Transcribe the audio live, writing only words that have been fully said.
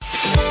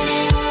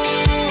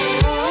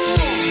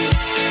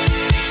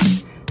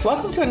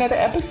Welcome to another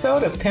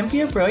episode of Pimp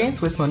Your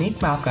Brilliance with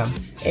Monique Malcolm,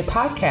 a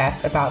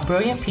podcast about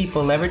brilliant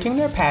people leveraging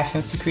their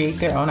passions to create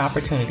their own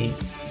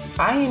opportunities.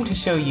 I aim to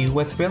show you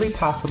what's really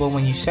possible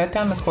when you shut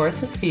down the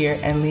chorus of fear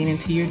and lean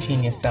into your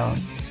genius zone.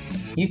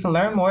 You can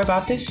learn more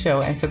about this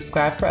show and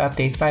subscribe for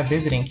updates by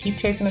visiting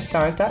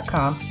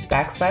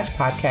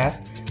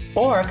keepchasingthestars.com/podcast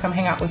or come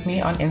hang out with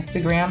me on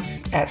Instagram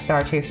at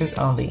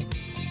StarChasersOnly.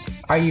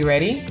 Are you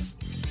ready?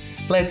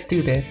 Let's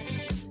do this.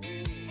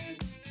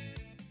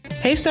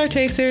 Hey Star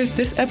Chasers,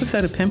 this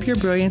episode of Pimp Your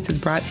Brilliance is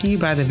brought to you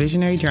by the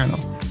Visionary Journal.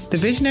 The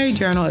Visionary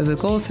Journal is a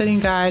goal-setting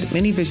guide,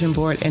 mini vision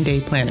board, and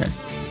day planner.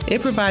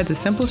 It provides a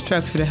simple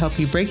structure to help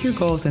you break your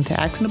goals into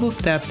actionable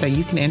steps that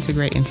you can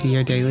integrate into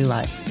your daily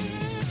life.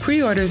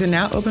 Pre-orders are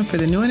now open for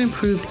the new and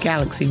improved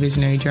Galaxy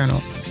Visionary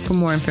Journal. For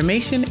more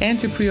information and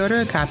to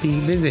pre-order a copy,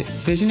 visit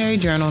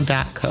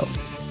visionaryjournal.co.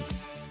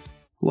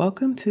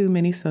 Welcome to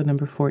Minisode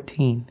number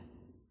 14.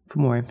 For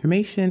more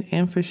information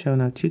and for show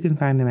notes, you can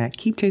find them at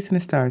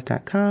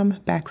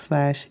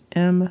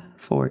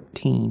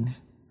keepchasingthestars.com/M14.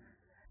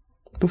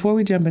 Before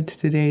we jump into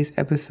today's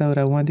episode,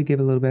 I wanted to give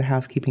a little bit of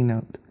housekeeping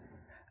notes.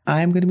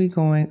 I'm going to be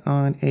going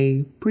on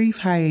a brief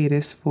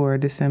hiatus for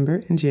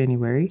December and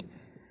January.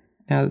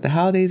 Now that the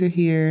holidays are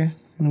here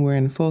and we're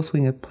in full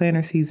swing of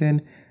planner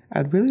season,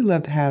 I'd really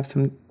love to have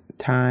some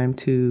time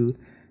to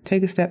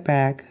take a step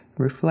back,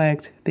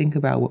 reflect, think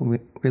about what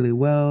went really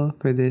well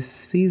for this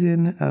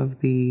season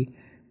of the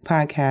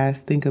podcast,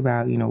 think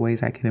about,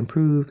 ways I can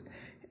improve,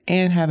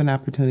 and have an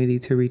opportunity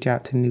to reach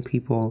out to new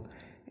people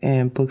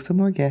and book some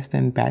more guests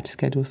and batch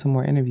schedule some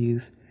more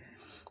interviews.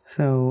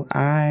 So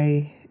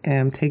I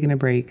am taking a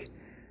break,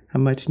 a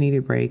much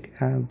needed break,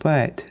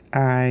 but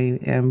I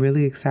am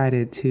really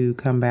excited to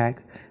come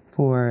back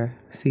for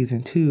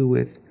season 2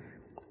 with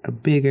a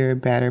bigger,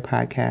 better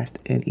podcast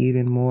and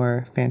even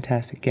more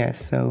fantastic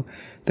guests. So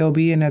there'll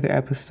be another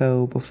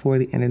episode before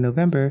the end of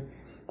November,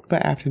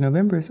 but after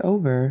November is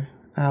over,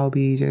 I'll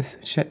be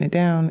just shutting it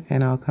down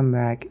and I'll come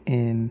back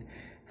in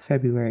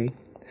February.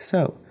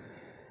 So,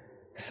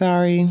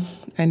 sorry,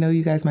 I know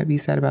you guys might be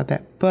sad about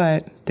that,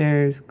 but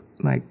there's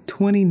like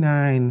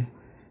 29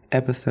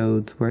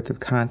 episodes worth of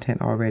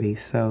content already.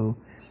 So,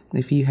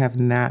 if you have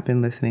not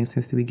been listening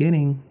since the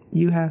beginning,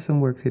 you have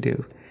some work to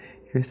do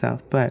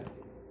yourself. But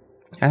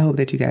I hope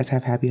that you guys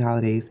have happy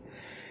holidays.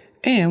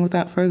 And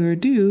without further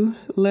ado,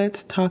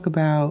 let's talk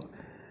about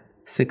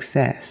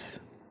success.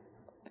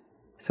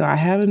 So I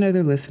have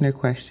another listener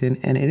question,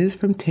 and it is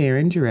from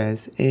Taryn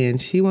Jerez, and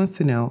she wants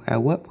to know,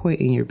 at what point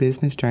in your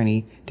business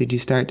journey did you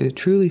start to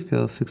truly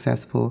feel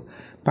successful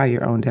by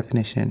your own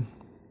definition?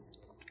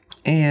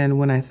 And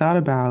when I thought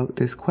about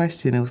this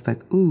question, it was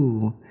like,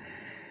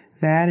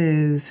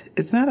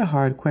 it's not a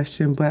hard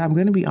question, but I'm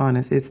going to be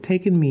honest, it's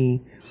taken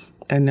me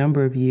a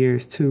number of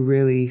years to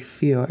really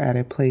feel at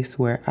a place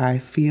where I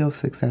feel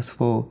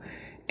successful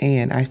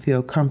and I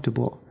feel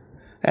comfortable.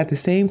 At the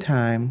same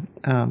time,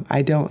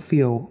 I don't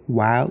feel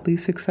wildly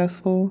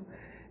successful.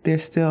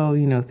 There's still,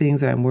 things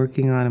that I'm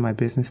working on in my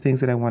business, things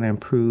that I want to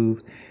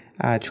improve,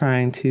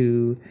 trying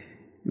to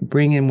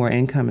bring in more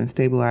income and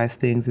stabilize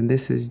things. And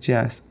this is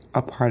just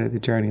a part of the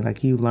journey.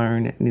 Like, you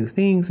learn new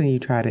things and you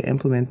try to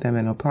implement them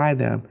and apply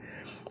them.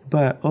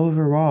 But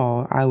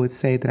overall, I would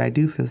say that I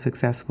do feel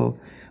successful.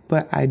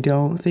 But I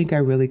don't think I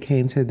really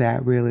came to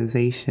that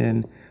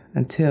realization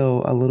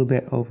until a little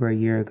bit over a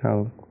year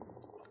ago.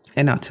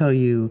 And I'll tell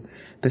you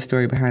the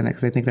story behind that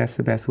because I think that's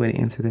the best way to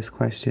answer this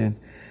question.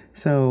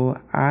 So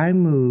I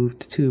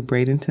moved to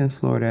Bradenton,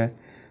 Florida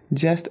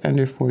just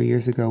under 4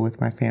 years ago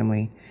with my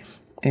family.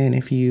 And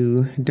if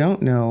you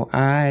don't know,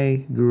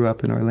 I grew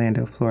up in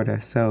Orlando, Florida.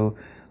 So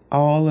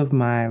all of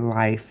my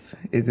life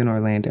is in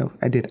Orlando.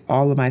 I did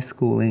all of my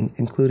schooling,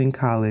 including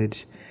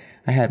college.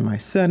 I had my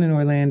son in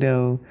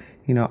Orlando,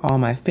 all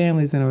my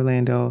family's in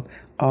Orlando,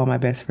 all my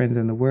best friends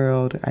in the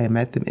world. I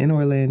met them in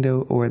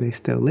Orlando, or they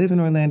still live in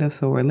Orlando.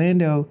 So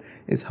Orlando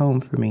is home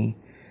for me.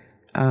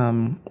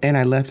 And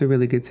I left a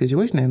really good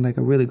situation. I had like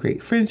a really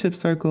great friendship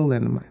circle,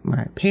 and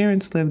my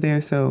parents live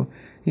there. So,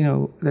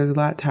 there's a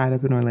lot tied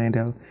up in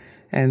Orlando.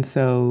 And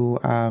so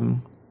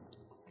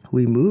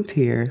we moved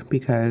here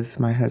because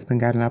my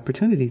husband got an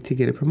opportunity to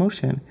get a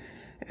promotion.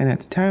 And at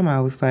the time I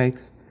was like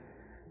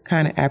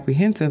kind of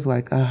apprehensive,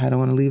 like, I don't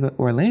want to leave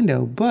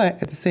Orlando.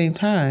 But at the same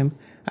time,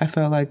 I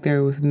felt like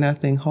there was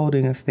nothing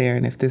holding us there.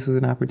 And if this was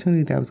an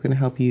opportunity that was going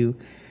to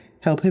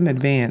help him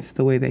advance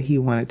the way that he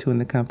wanted to in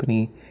the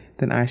company,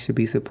 then I should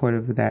be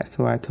supportive of that.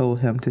 So I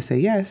told him to say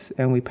yes,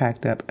 and we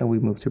packed up and we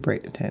moved to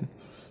Bradenton.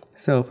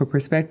 So for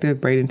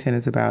perspective, Bradenton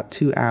is about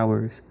 2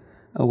 hours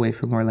away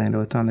from Orlando.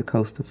 It's on the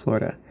coast of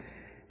Florida.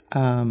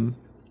 And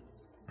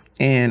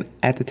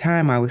at the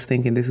time I was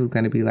thinking this was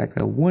going to be like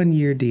a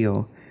 1-year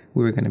deal.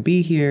 We were going to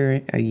be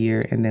here a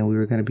year and then we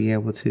were going to be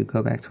able to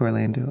go back to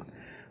Orlando.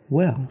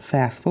 Well,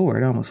 fast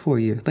forward almost 4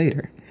 years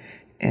later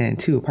and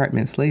 2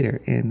 apartments later,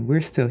 and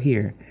we're still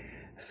here.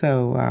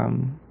 So,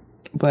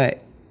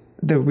 but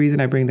the reason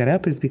I bring that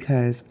up is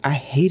because I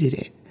hated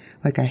it.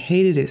 Like, I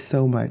hated it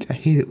so much. I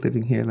hated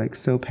living here, like,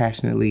 so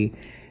passionately.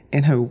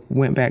 And I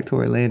went back to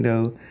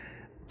Orlando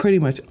pretty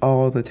much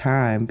all the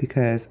time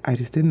because I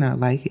just did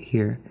not like it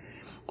here.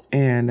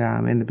 And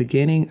in the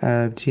beginning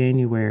of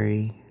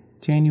January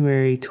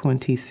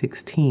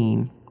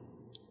 2016,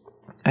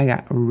 I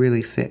got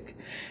really sick.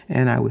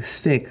 And I was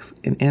sick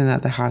in and out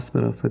of the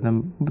hospital for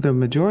the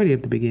majority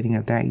of the beginning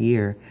of that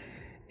year.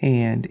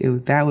 And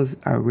that was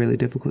a really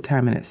difficult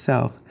time in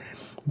itself.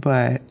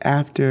 But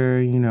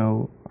after,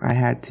 I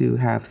had to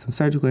have some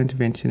surgical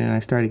intervention and I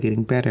started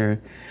getting better,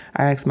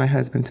 I asked my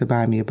husband to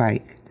buy me a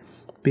bike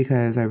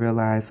because I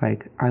realized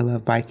I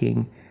love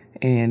biking.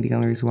 And the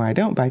only reason why I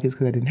don't bike is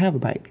because I didn't have a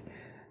bike.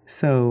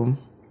 So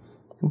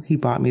he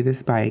bought me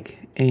this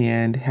bike,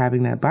 and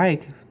having that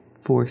bike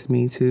forced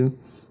me to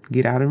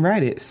get out and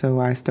ride it. So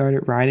I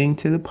started riding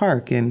to the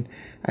park, and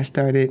I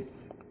started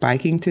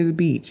biking to the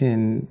beach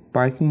and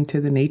biking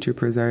to the nature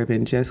preserve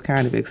and just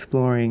kind of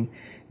exploring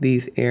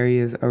these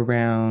areas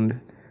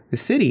around the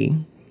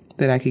city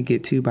that I could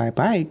get to by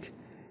bike.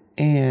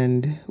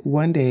 And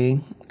one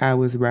day I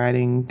was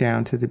riding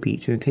down to the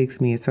beach, and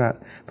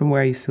from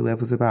where I used to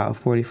live was about a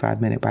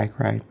 45-minute bike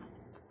ride.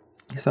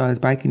 So I was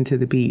biking to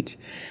the beach,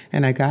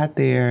 and I got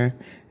there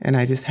and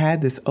I just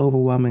had this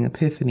overwhelming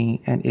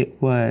epiphany, and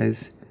it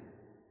was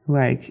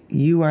like,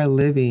 you are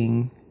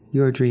living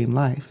your dream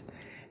life.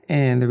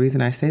 And the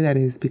reason I say that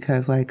is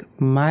because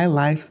my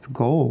life's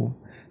goal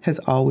has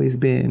always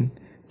been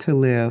to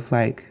live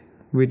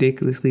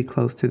ridiculously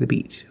close to the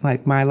beach.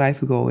 My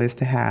life's goal is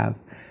to have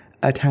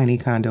a tiny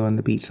condo on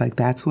the beach.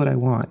 That's what I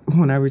want.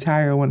 When I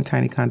retire, I want a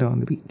tiny condo on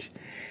the beach.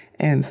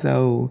 And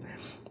so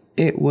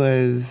it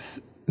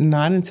was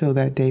not until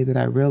that day that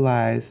I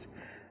realized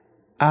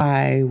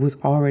I was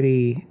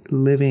already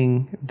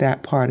living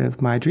that part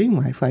of my dream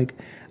life.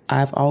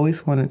 I've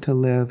always wanted to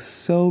live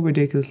so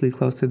ridiculously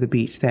close to the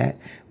beach that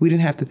we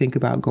didn't have to think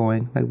about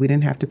going. We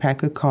didn't have to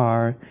pack a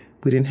car.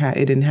 It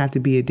didn't have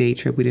to be a day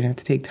trip. We didn't have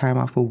to take time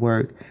off of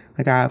work.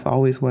 I've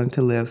always wanted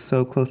to live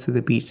so close to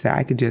the beach that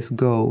I could just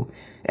go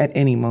at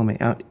any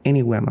moment, out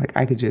anywhere.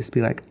 I could just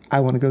be I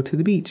want to go to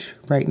the beach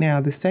right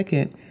now, this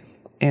second,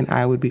 and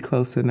I would be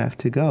close enough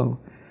to go.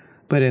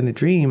 But in the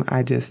dream,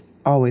 I just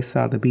always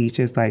saw the beach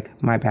as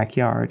my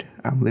backyard.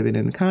 I'm living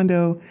in the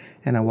condo,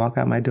 and I walk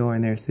out my door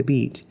and there's the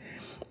beach.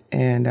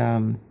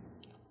 And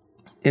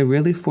it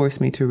really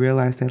forced me to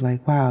realize that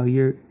wow,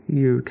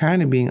 you're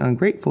kind of being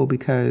ungrateful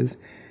because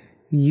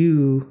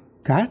you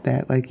got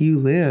that. You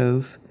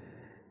live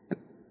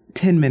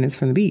 10 minutes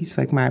from the beach.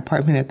 My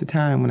apartment at the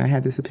time when I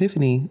had this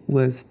epiphany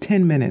was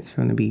 10 minutes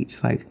from the beach.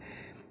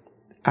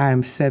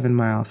 I'm 7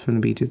 miles from the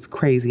beach. It's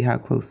crazy how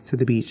close to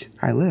the beach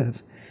I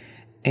live.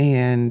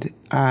 And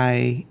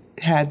I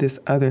had this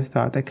other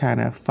thought that kind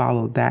of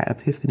followed that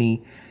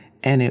epiphany.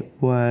 And it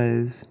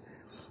was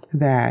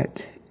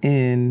that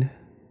in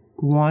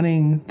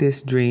wanting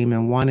this dream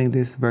and wanting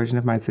this version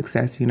of my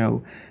success,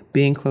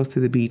 being close to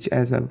the beach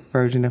as a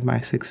version of my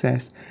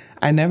success,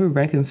 I never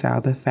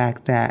reconciled the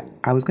fact that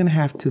I was going to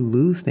have to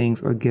lose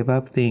things or give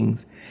up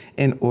things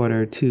in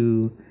order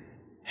to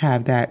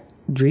have that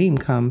dream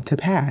come to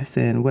pass.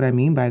 And what I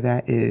mean by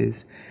that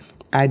is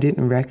I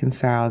didn't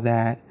reconcile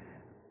that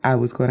I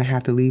was going to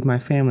have to leave my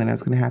family and I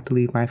was going to have to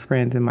leave my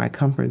friends in my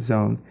comfort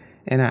zone.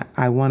 And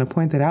I want to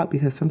point that out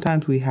because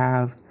sometimes we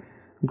have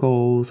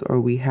goals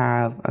or we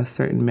have a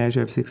certain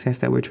measure of success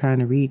that we're trying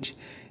to reach,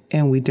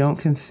 and we don't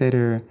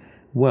consider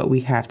what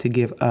we have to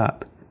give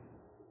up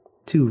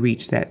to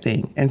reach that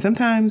thing. And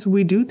sometimes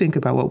we do think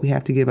about what we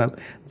have to give up,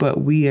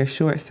 but we are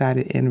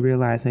short-sighted in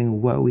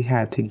realizing what we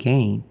have to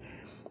gain.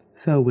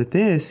 So with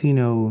this,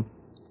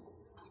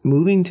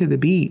 moving to the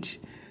beach,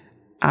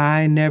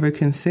 I never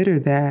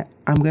considered that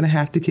I'm going to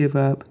have to give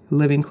up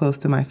living close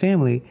to my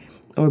family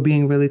or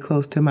being really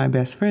close to my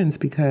best friends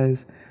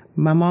because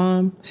my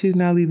mom, she's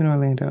not leaving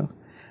Orlando.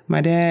 My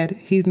dad,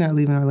 he's not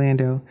leaving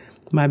Orlando.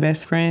 My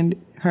best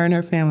friend, her and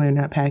her family are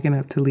not packing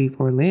up to leave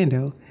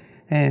Orlando.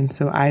 And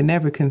so I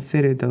never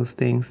considered those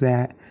things,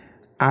 that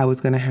I was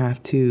going to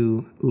have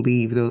to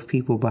leave those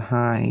people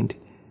behind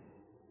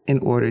in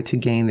order to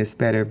gain this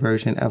better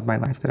version of my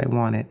life that I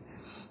wanted.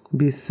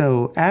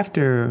 So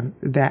after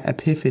that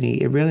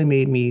epiphany, it really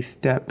made me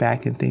step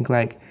back and think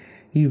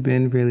you've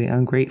been really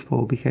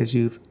ungrateful because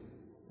you've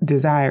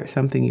desired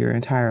something your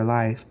entire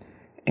life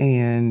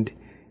and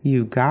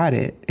you got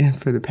it. And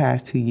for the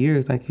past 2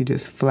 years, you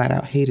just flat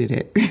out hated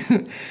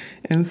it.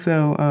 And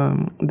so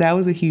that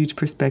was a huge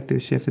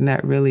perspective shift. And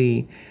that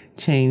really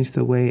changed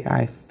the way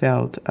I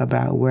felt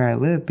about where I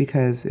live,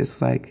 because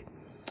it's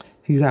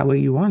you got what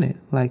you wanted.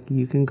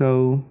 You can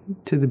go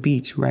to the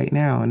beach right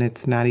now and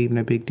it's not even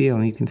a big deal.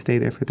 And you can stay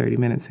there for 30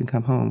 minutes and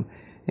come home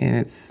and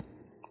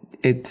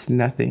it's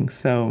nothing.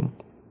 So,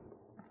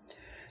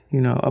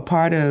 a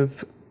part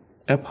of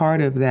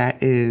that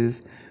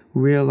is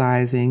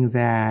realizing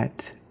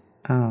that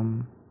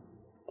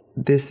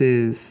this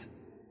is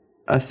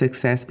a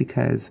success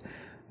because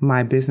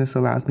my business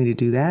allows me to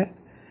do that.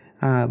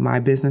 My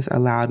business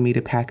allowed me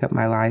to pack up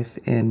my life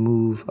and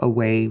move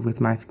away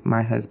with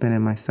my husband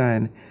and my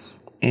son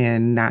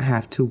and not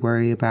have to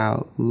worry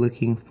about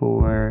looking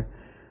for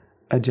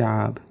a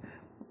job.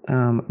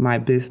 My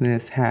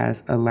business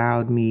has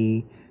allowed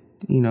me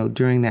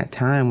during that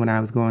time when I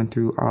was going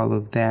through all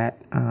of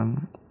that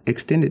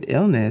extended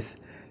illness,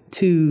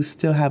 to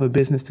still have a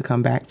business to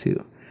come back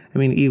to. I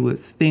mean,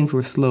 things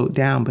were slowed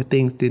down, but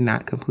things did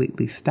not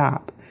completely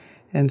stop.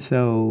 And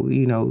so,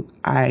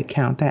 I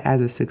count that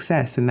as a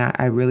success. And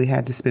I really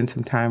had to spend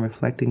some time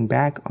reflecting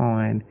back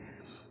on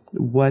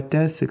what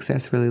does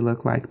success really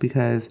look like?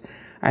 Because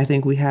I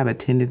think we have a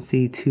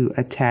tendency to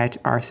attach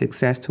our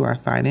success to our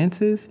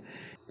finances.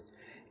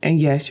 And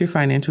yes, your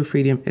financial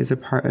freedom is a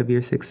part of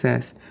your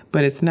success,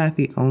 but it's not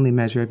the only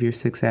measure of your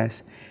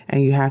success.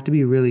 And you have to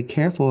be really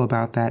careful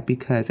about that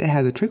because it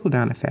has a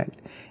trickle-down effect.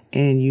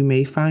 And you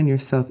may find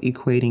yourself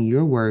equating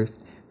your worth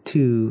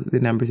to the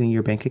numbers in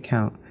your bank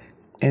account.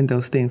 And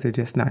those things are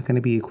just not going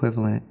to be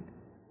equivalent.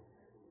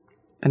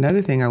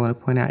 Another thing I want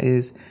to point out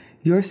is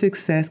your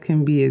success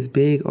can be as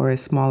big or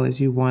as small as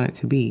you want it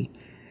to be.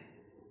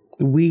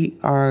 We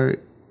are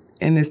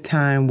in this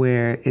time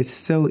where it's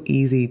so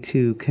easy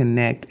to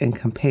connect and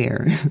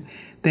compare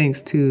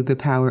thanks to the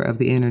power of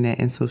the internet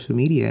and social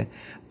media.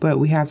 But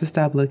we have to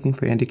stop looking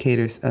for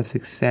indicators of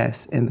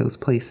success in those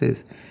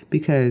places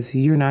because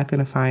you're not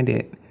going to find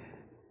it.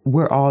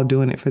 We're all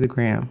doing it for the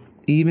gram.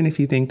 Even if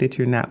you think that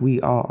you're not,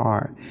 we all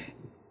are.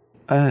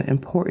 An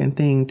important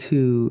thing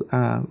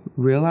to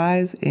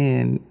realize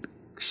and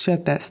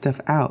shut that stuff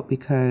out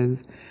because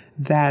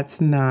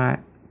that's not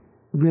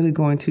really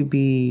going to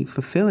be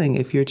fulfilling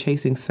if you're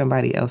chasing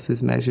somebody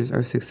else's measures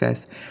of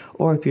success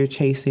or if you're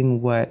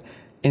chasing what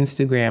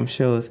Instagram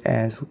shows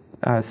as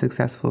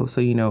successful.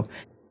 So,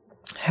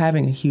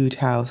 having a huge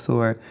house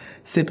or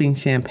sipping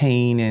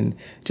champagne and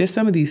just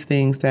some of these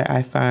things that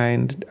I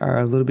find are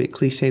a little bit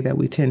cliche that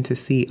we tend to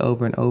see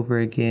over and over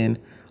again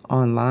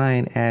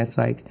online as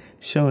like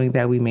showing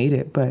that we made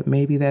it. But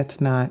maybe that's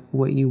not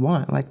what you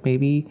want. Like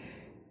maybe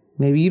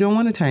you don't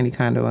want a tiny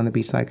condo on the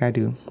beach like I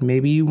do.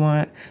 Maybe you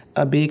want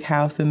a big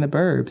house in the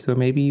burbs, or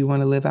maybe you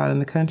want to live out in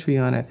the country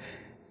on a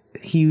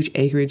huge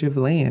acreage of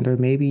land, or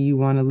maybe you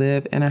want to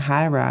live in a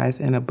high rise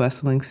in a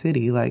bustling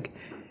city. Like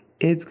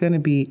it's going to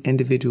be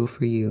individual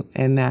for you,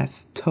 and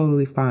that's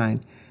totally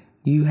fine.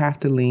 You have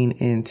to lean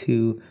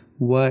into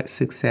what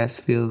success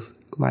feels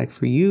like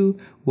for you,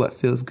 what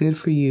feels good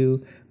for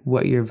you,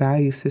 what your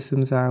value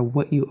systems are,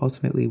 what you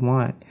ultimately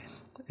want.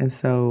 And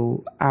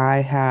so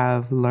I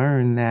have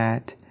learned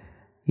that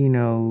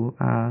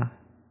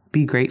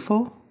be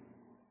grateful,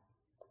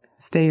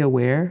 stay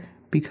aware,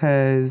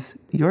 because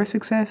your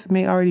success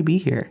may already be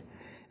here.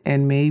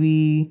 And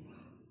maybe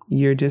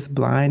you're just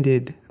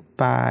blinded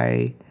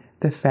by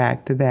the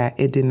fact that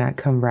it did not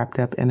come wrapped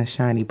up in a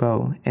shiny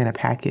bow in a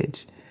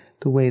package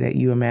the way that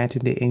you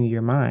imagined it in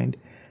your mind.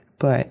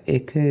 But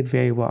it could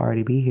very well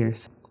already be here.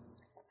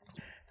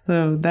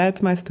 So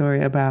that's my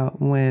story about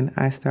when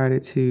I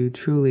started to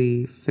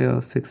truly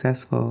feel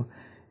successful.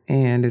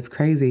 And it's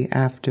crazy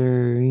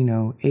after,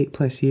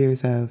 8+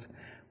 years of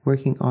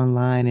working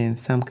online in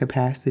some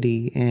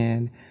capacity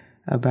and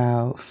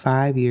about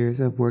 5 years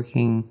of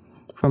working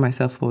for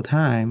myself full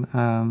time,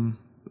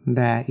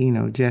 that,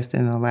 just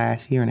in the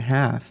last year and a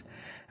half,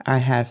 I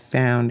have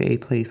found a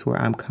place where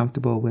I'm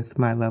comfortable with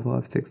my level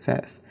of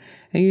success.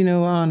 And,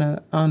 on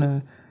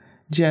a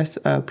just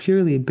a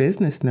purely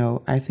business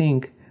note, I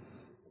think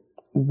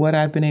what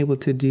I've been able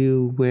to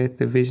do with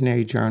the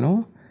Visionary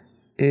Journal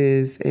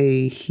is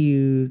a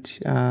huge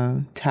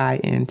tie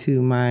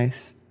into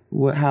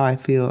how I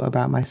feel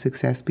about my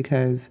success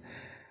because,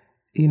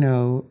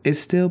 it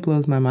still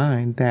blows my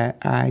mind that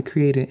I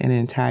created an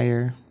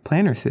entire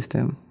planner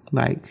system.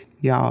 Like,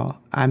 y'all,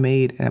 I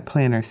made a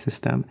planner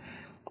system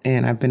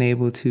and I've been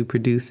able to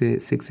produce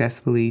it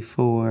successfully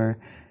for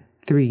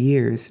 3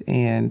 years.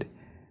 And,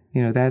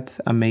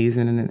 that's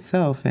amazing in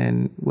itself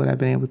and what I've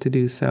been able to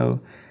do. So,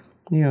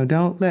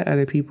 don't let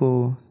other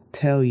people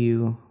tell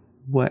you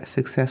what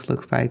success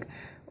looks like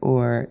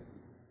or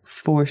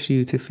force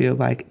you to feel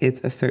like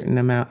it's a certain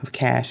amount of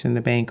cash in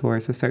the bank or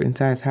it's a certain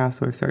size house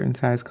or a certain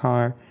size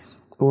car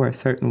or a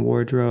certain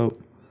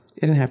wardrobe.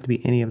 It doesn't have to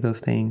be any of those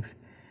things.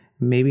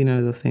 Maybe none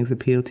of those things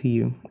appeal to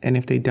you. And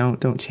if they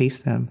don't chase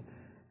them.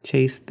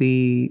 Chase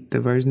the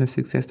version of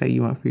success that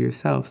you want for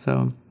yourself.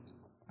 So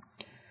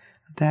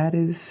that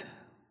is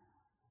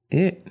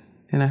it.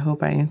 And I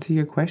hope I answered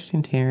your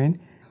question, Taryn.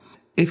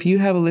 If you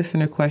have a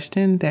listener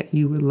question that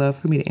you would love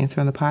for me to answer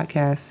on the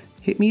podcast,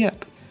 hit me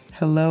up.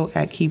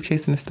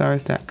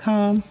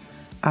 hello@keepchasingthestars.com.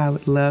 I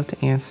would love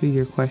to answer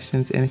your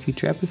questions in a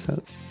future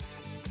episode.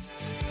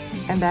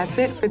 And that's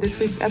it for this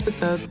week's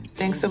episode.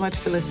 Thanks so much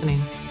for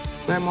listening.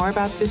 Learn more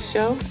about this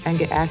show and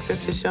get access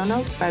to show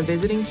notes by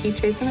visiting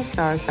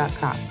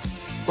keepchasingthestars.com.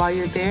 While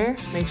you're there,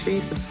 make sure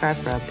you subscribe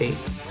for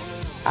updates.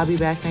 I'll be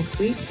back next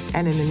week,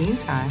 and in the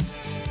meantime,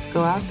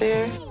 go out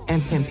there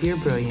and pimp your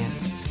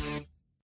brilliance.